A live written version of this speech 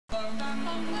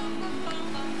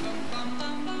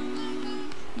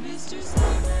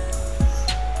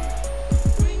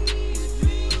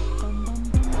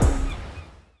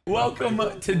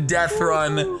Welcome to Death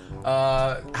Run.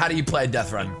 How do you play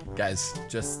Death Run, guys?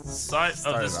 Just sight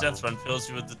of this Death Run fills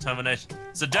you with determination.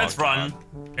 So Death Run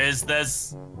is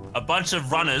there's a bunch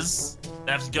of runners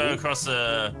that have to go across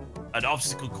an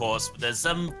obstacle course, but there's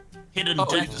some hidden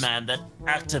death man that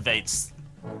activates.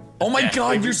 Oh my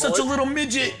God, you're such a little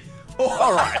midget. Oh.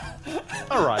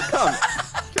 All right,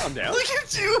 calm down. Look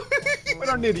at you. We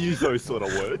don't need to use those sort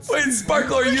of words. Wait,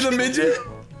 Sparkle, are you the midget?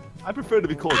 I prefer to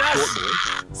be called short boy.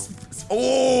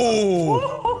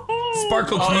 Oh!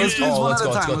 Sparkle, can you? Let's do one at a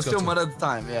time. Let's do one at a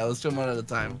time. Yeah, let's do one at a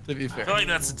time. To be fair. I feel like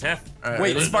that's a death. Right,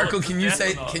 wait, Sparkle, can you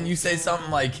say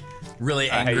something like really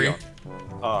angry?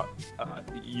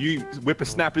 You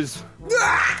whippersnappers.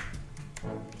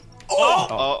 I'm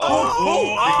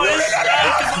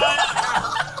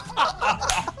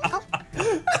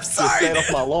sorry. Stand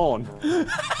off my lawn.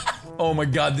 Oh my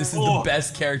God, this is the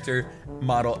best character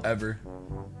model ever.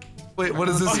 Wait, what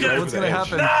is this? What's gonna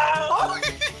happen?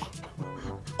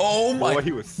 Oh my! Boy,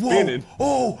 he was spinning.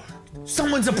 Whoa. Oh,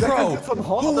 someone's a pro.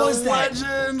 Who was that?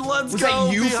 Legend. Let's was go. Was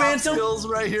that you, Phantom? Skills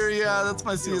right here. Yeah, that's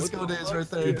my CS:GO days right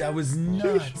there. Dude, that was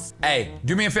nuts. Hey,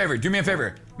 do me a favor. Do me a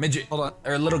favor, midget. Hold on.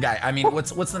 Or little guy. I mean,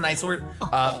 what's the nice word?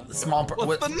 Small.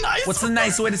 What's the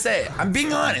nice way to say it? I'm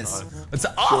being honest. What's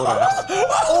baller.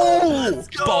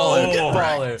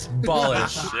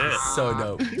 Shit. So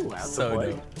dope. So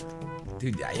dope.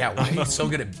 Dude, yeah, why are you so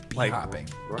good at B-hopping?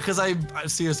 Because I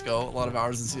CS:GO, a lot of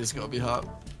hours in CS:GO B-hop.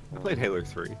 I played Halo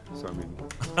 3, so I mean...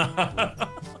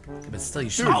 But still,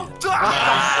 you should. All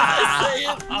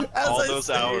those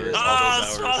hours. I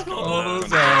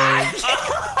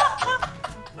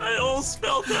all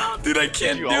spelled out. Dude, I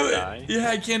can't do it.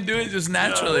 Yeah, I can't do it just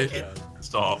naturally.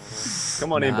 Stop.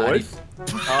 Come on in, boys.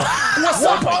 What's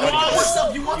up, What's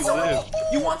up? You want some?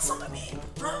 You want some of me?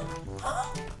 Huh?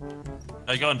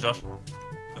 How you going, Josh?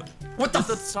 What the?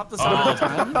 Stop this all the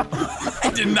time.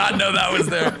 I did not know that was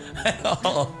there at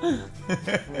all.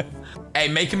 Hey,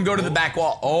 make him go to the back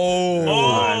wall. Oh.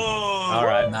 All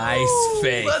right. Nice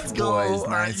fake, Let's go. boys. All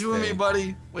right, Nice you and me, fake.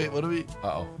 buddy. Wait, what do we?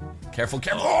 Uh-oh. Careful.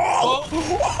 Oh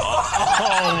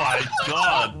my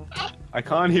God. I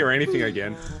can't hear anything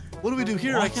again. What do we do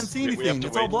here? I can't see anything.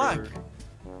 It's all black. You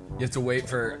have to wait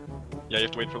for... Yeah, you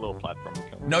have to wait for a little platform to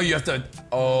come. No, you have to...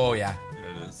 Oh, yeah.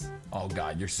 It is. Oh,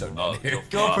 God, you're so dead here.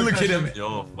 Go Look at him.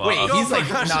 Wait, he's like...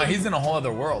 percussion. No, he's in a whole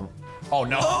other world. Oh,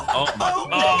 no. What?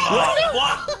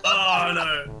 Oh,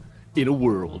 no. In a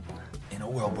world. In a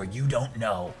world where you don't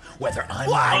know whether I'm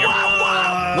lying or...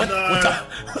 What the...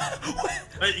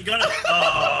 Wait, you gotta...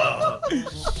 Oh,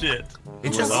 shit.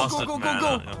 It just...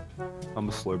 Go. I'm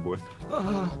a slow boy.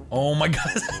 Oh, my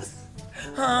God.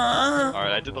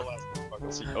 Alright, I did the last one.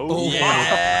 Let's see. Oh,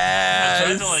 Yes. I'm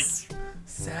trying to, like...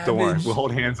 Savage. Don't worry, we'll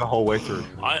hold hands the whole way through.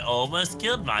 I almost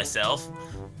killed myself.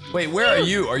 Wait, where are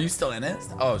you? Are you still in it?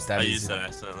 Oh, I Stabby's. used that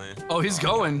accidentally. Oh, he's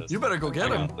going. You better go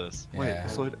get him. This. Yeah.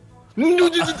 Slow down.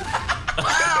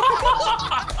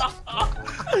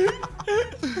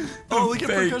 Oh, look at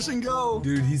Fake. percussion go.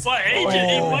 Dude, he's... What,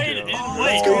 Agent? He waited.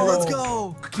 Let's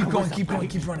go. Keep going, keep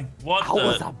running. What How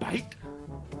was the? that bait?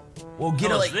 Well,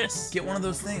 get How it is like... this? Get one of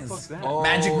those things. What's that? Oh,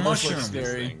 Magic this mushroom. looks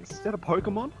scary. Is that a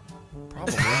Pokemon?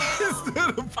 Probably.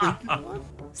 Pokemon?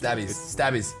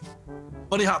 Stabbies.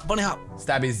 Bunny hop.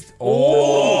 Stabbies.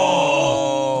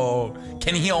 Oh.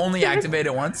 Can he only activate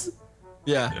it once?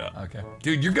 Yeah. Okay.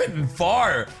 Dude, you're getting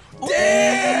far.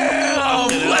 Damn!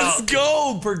 Let's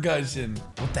go, percussion.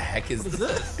 What the heck is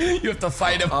this? You have to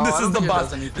fight him. Oh, This I is don't the think it boss.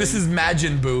 does anything. This is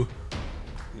Majin Buu. I'm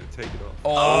gonna take it off.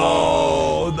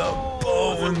 Oh, the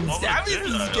bones. Stabby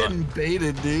is getting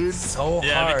baited, dude. So hard.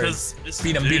 Yeah, because this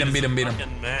Beat him. dude is a Beat him.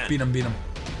 fucking man. Beat him.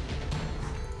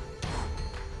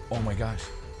 Oh my gosh.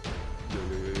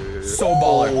 So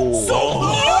baller. So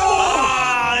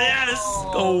Ah, yes.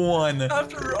 the one.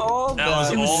 After all That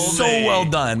was It all was so me. well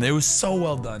done. It was so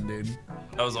well done, dude.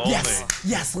 That was all Yes. me.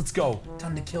 Yes, let's go.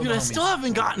 Time to kill Dude, the I homie. still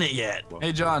haven't gotten it yet.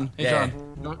 Hey, John. Yeah. Do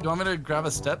you want me to grab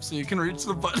a step so you can reach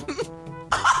the button? Press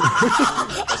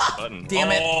the button.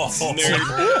 Damn it. Oh,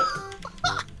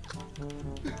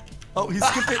 Oh, he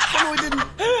skipped it. Oh, no, he didn't.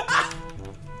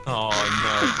 Oh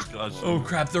no, gosh. Oh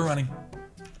crap, they're running.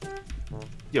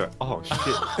 Yeah. Oh shit.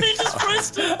 He just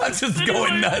pressed it. I'm just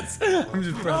going nuts. I'm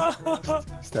just pressing.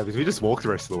 Stabbies, we just walk the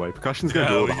rest of the way. Percussion's gonna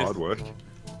do all the hard work.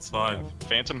 It's fine.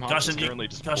 Phantom Hawk is Caution, currently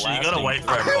just you blasting. gotta wait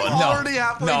for I'm everyone. No. already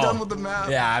halfway No. done with the map.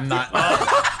 Yeah, I'm not.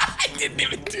 I didn't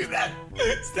even do that.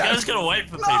 You just gotta wait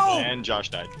for people. And Josh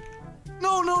died.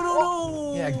 No, no, no,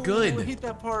 no. Yeah, good. I hate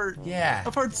that part. Yeah.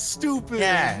 That part's stupid.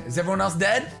 Yeah. Is everyone else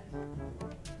dead?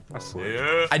 I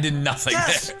swear. Yeah. I did nothing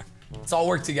Yes. there. Let's all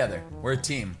work together. We're a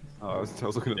team. Oh, I was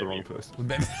looking at the wrong person.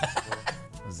 That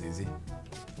was easy.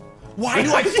 Why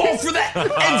do I fall for that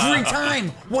every time?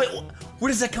 What? Where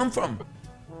does that come from?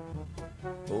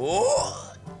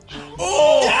 Oh!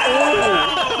 Oh!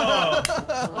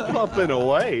 I'm up and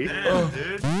away.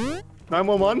 Dude.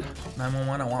 911.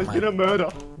 911. I want There's been a mine. murder.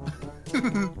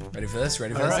 Ready for this?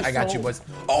 Ready for All this? right, I got you, so- boys.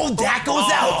 Oh, that goes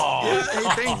out.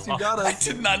 Yeah, hey, thanks. You got I us.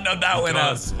 did not know that went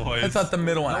out. Us, boys. I thought the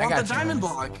middle one. I I want got the you. diamond boys.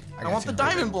 block. I I got want you. the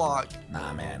diamond block.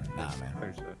 Nah, man. Nah, man. Oh,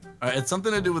 shit. All right, it's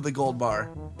something to do with the gold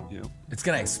bar. Yeah. It's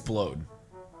gonna explode.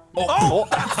 Oh!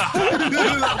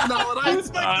 That's not what I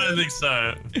expected. I don't think so.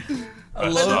 I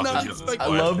did love. not I, expect I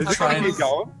that. love Is it trying. gonna keep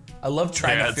going? I love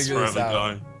trying Yeah, to it's figure this forever out.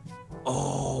 going.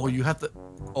 Oh, you have to.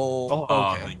 Oh, Oh,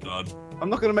 Oh, okay. thank God. I'm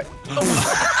not gonna make.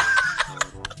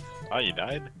 Oh, you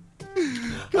died?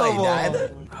 Oh, Come you died?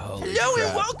 on. Holy Yo, crap.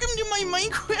 and welcome to my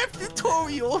Minecraft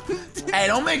tutorial. Hey,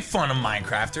 don't make fun of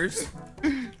Minecrafters. We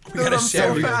Dude, gotta I'm share.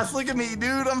 so We gotta- fast. Look at me,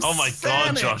 dude. I'm Oh my God,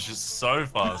 Sonic. Josh is so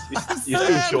fast. You're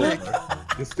still short. Bro.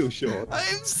 You're still short.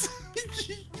 I'm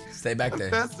Stay back there.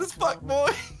 fast as fuck,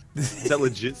 boy. Is that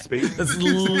legit speed? That's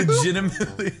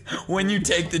legitimately when you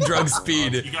take the drug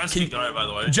speed. You guys can go, by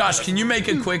the way. Josh, can you make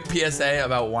a quick PSA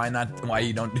about why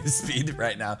you don't do speed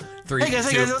right now? 3, Hey guys,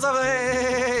 2, what's up?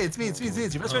 Hey, it's me, it's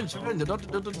your best friend,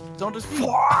 Don't do speed.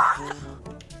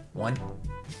 1.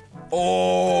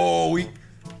 Oh,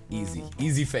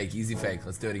 easy fake.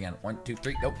 Let's do it again. 1, 2,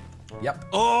 3. Nope. Yep.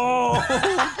 Oh!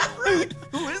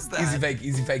 Who is that? Easy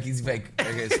fake.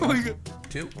 Okay, so 1,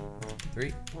 2,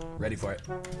 3. Ready for it.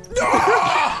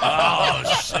 Oh,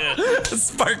 shit.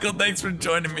 Sparkle, thanks for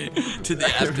joining me to the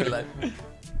afterlife.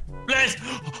 Let's...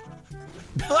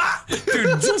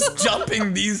 Dude, just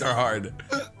jumping these are hard.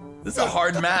 This is a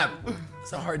hard map.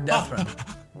 It's a hard death run.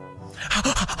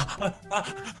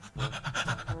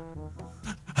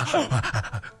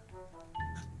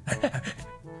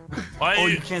 Why Oh,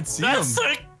 you can't see That's him.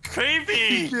 so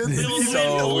creepy. can't This Little is weird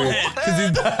so little weird. head. 'Cause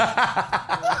he's-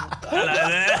 Hello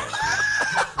there.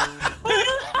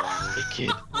 Hey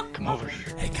kid, come over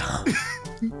here. Hey, come.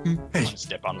 Don't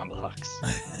step on my blocks.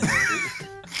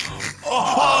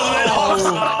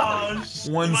 Oh,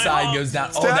 shit. One My side arm. goes down.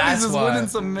 Oh, Stabby's that's is why. winning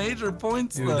some major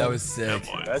points, Dude, though. that was sick.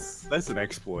 Yeah, boy. That's an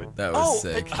exploit. That was Oh,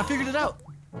 sick. I figured it out.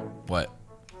 What?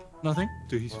 Nothing.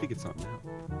 Dude, he's figured something out.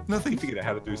 He Nothing. figured out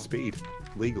how to do speed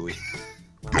legally.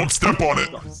 Don't step on it.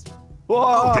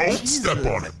 Whoa! Don't step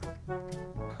on it.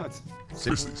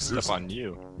 Seriously, Step seriously. on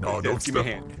you. No, Dev, don't give me a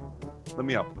step on hand. me. Let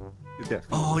me up. You're deaf.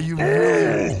 Oh, you.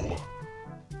 Oh.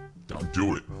 Don't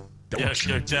do it. Don't Yeah, you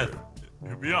go, Jet.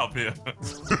 Hit me up here.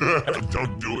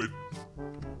 Don't do it.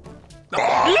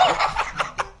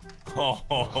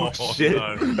 Oh, Shit,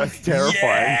 no. that's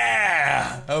terrifying.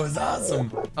 Yeah! That was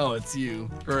awesome. Oh, it's you.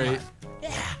 Great.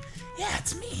 Yeah,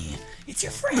 it's me. It's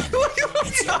your friend.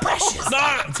 It's your precious.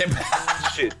 No! It's your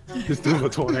Shit, just doing a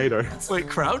tornado. Wait,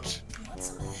 crouch? You want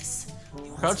some of this? You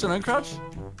want Crouch and uncrouch?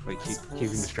 Wait, keep him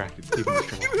distracted. Keep him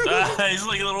distracted. He's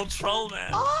like a little troll, man.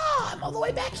 Oh, I'm all the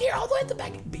way back here, all the way at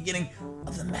the beginning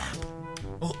of the map.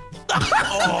 Oh,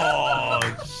 Oh,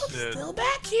 shit. still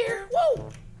back here. Whoa,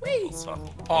 wait.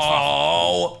 Sparkle.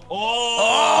 Oh,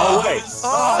 Oh! wait.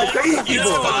 oh, Skills.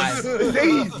 it's fine.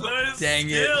 Those Dang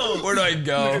it. skills. Where do I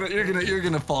go? You're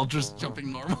gonna fall just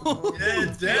jumping normal.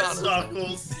 Yeah, dead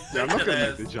circles. Yeah, I'm not gonna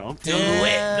make the jump. Do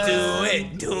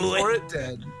it. For it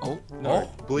dead. Oh, Oh,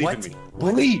 Believe what? in me.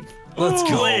 Believe. let's go.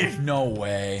 Believe. No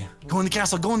way. Go in the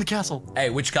castle. Go in the castle. Hey,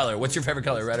 which color? What's your favorite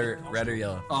color? Red or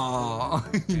yellow? Aw.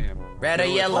 Damn. Red or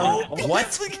yellow?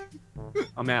 What?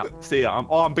 I'm out. See ya.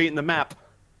 I'm beating the map.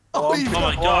 Oh, Oh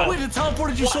my God. Wait, it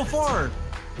teleported you so far.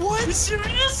 What? Are you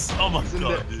serious? Oh my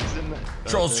god, dude.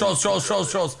 Trolls.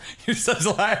 You're such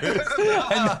liars.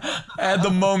 And at the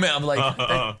moment, I'm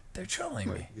like, they're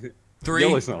trolling me. 3,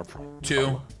 Yellow's not a problem.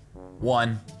 2,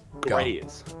 1, go. Gray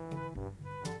is.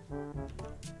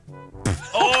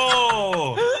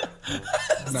 Oh!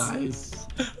 Nice.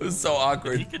 It was so You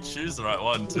awkward. could choose the right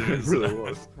one too. It really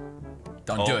was.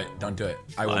 Don't do it. Don't do it.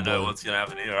 I will I know blow. what's gonna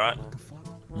happen here, alright?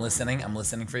 I'm listening. I'm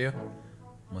listening for you.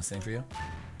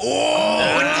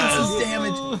 Oh, it did some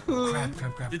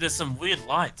damage. Crap. Dude, there's some weird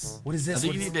lights. What is I this?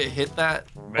 think you need to hit that.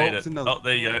 Made it's it. another- Oh,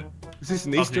 there you go. Is this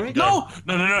an Oh, Easter you egg? can go.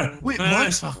 No! No. Wait, No, no,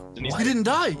 what? no. Denise, You didn't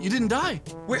die. You didn't die.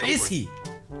 Where is he?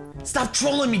 Stop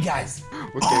trolling me, guys.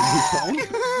 What game we playing?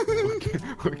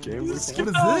 What game we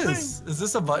What playing? is this? Is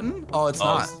this a button? Oh, it's Oh,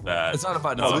 not. it's bad. It's not a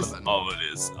button. Oh, It's not a button. oh,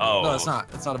 it is. Oh. No, it's not.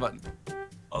 It's not a button.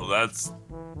 Oh, that's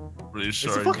Pretty It's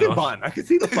sure a fucking Josh. button. I can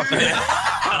see the fucking.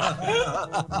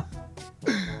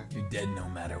 You're dead no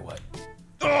matter what.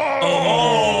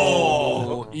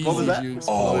 Oh! Easy What was that? juice.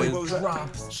 Oh, Wait, it what was that?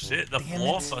 drops. Shit, the Damn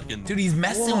floor it. fucking. Dude, he's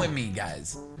messing with me,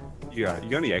 guys. Yeah, you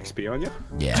got any XP on you?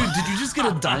 Yeah. Dude, did you just get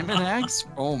a diamond axe?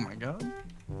 Oh my god.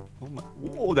 Oh, my.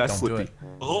 Oh, that's Don't do slippy. it.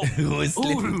 Oh. Who is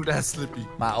Slippy? Ooh, that's slippy.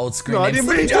 My old screen No, I name.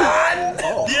 didn't mean John!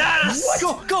 Oh. Yes!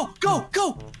 Go, go, go,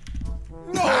 go!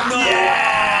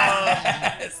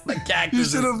 Yes! The cactus. You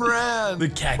should have ran. The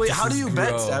cactus Wait, how do you is bet,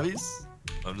 grow. Stabbies?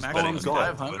 I'm just Max betting on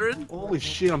on 500? Holy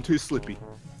shit, I'm too slippy.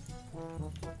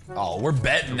 Oh, we're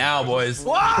betting now, boys.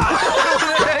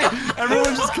 Hey,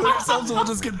 everyone just kill yourselves and we'll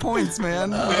just get points,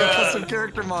 man. We got custom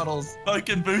character models.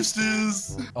 Fucking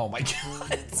boosters. Oh my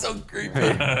god, it's so creepy.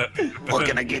 What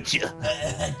can I get you?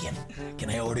 Can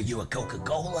I order you a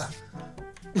Coca-Cola?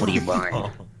 What are you buying?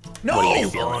 No! What are you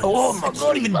feeling? Oh my god, I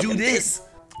can't even do this.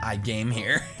 I game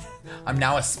here. I'm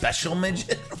now a special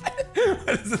midget.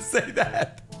 Why does it say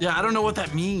that? Yeah, I don't know what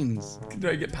that means. Do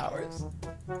I get powers?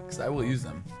 Because I will use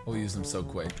them. I will use them so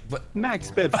quick. But Max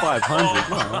bet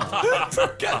 500.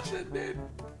 percussion, dude.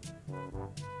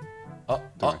 Oh,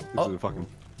 This is a fucking.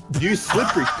 You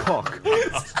slippery cock.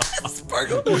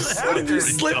 Sparkle. What did you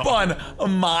slip on? A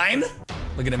mine?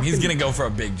 Look at him. He's gonna go for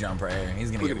a big jump right here.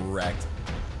 He's gonna get wrecked.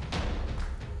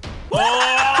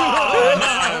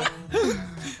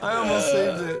 I almost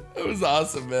saved it. That was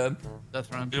awesome, man.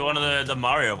 Death run. Do one of the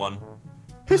Mario one.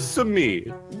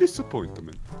 Pissame.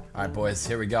 Disappointment. All right, boys.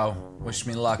 Here we go. Wish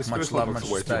me luck. This Much first love, one much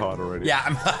looks way too respect. hard already. Yeah,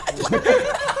 I'm.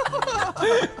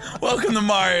 Welcome to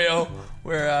Mario,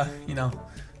 where you know,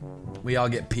 we all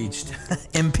get peached,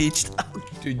 impeached.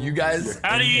 Dude, you guys.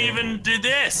 How do you even do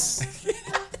this?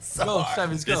 So Go, hard.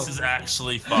 Stabbies, go. This is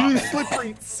actually You fun.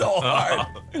 slippery. So hard.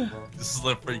 This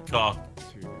slippery cock.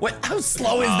 What? How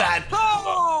slow is that?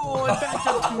 Oh, it backed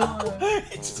up too much.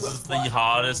 This is the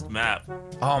hardest map.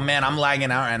 Oh man, I'm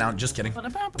lagging out right now. Just kidding.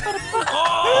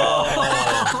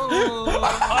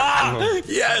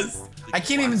 Yes. I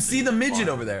can't even see the midget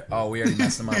over there. Oh, we already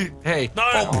messed him up. Hey, No!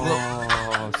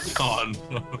 Oh, God.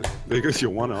 there goes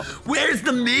your one up. Where's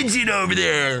the midget over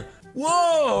there?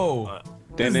 Whoa.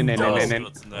 Then.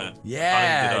 What's in there?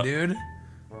 Yeah, Find dude.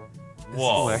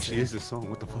 Whoa. Oh, actually, is this song?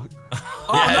 What the fuck?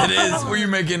 Yeah, it is. Were you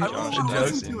making I really should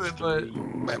jokes? listen to it, but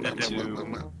 2,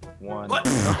 1. What?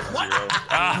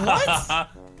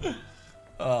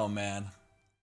 Oh man.